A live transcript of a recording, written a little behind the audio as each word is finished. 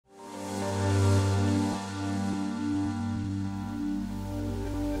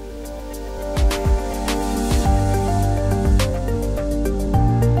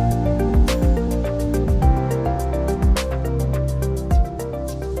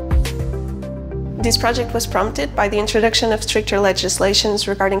This project was prompted by the introduction of stricter legislations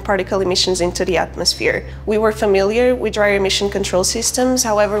regarding particle emissions into the atmosphere. We were familiar with dryer emission control systems,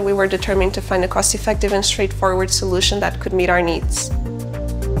 however, we were determined to find a cost-effective and straightforward solution that could meet our needs.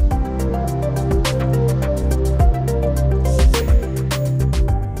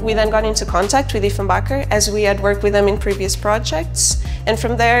 We then got into contact with Dieffenbacher as we had worked with them in previous projects, and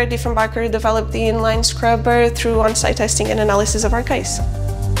from there Dieffenbacher developed the Inline Scrubber through on-site testing and analysis of our case.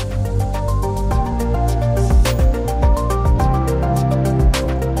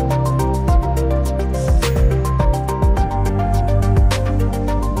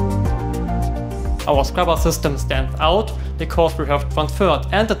 Our scrubber system stands out because we have transferred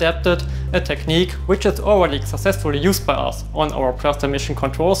and adapted a technique which is already successfully used by us on our first emission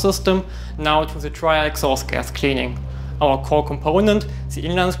control system, now to the dryer exhaust gas cleaning. Our core component, the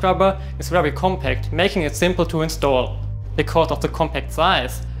inline scrubber, is very compact, making it simple to install. Because of the compact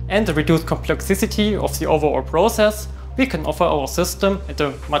size and the reduced complexity of the overall process, we can offer our system at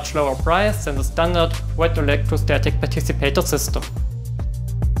a much lower price than the standard wet electrostatic participator system.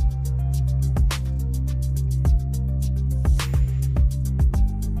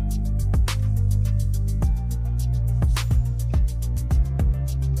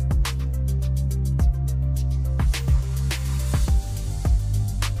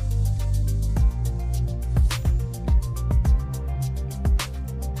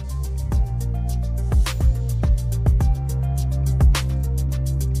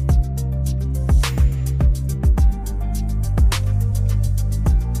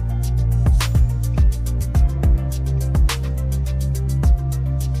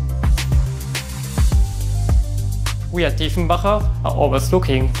 We at Dieffenbacher are always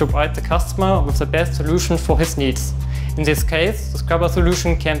looking to provide the customer with the best solution for his needs. In this case, the scrubber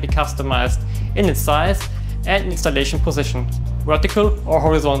solution can be customized in its size and installation position, vertical or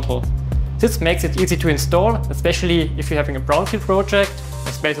horizontal. This makes it easy to install, especially if you're having a brownfield project,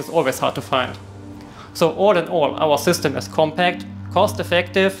 where space is always hard to find. So all in all, our system is compact,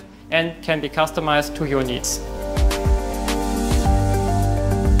 cost-effective and can be customized to your needs.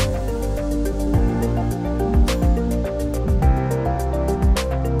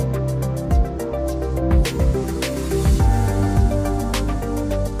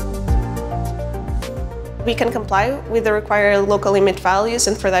 We can comply with the required local limit values,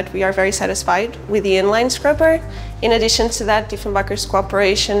 and for that we are very satisfied with the inline scrubber. In addition to that, Dieffenbacher's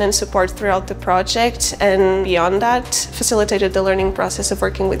cooperation and support throughout the project and beyond that facilitated the learning process of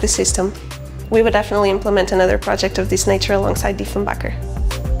working with the system. We would definitely implement another project of this nature alongside Dieffenbacher.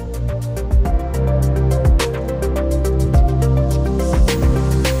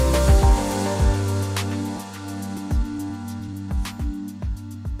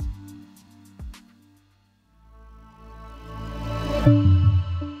 Thank you.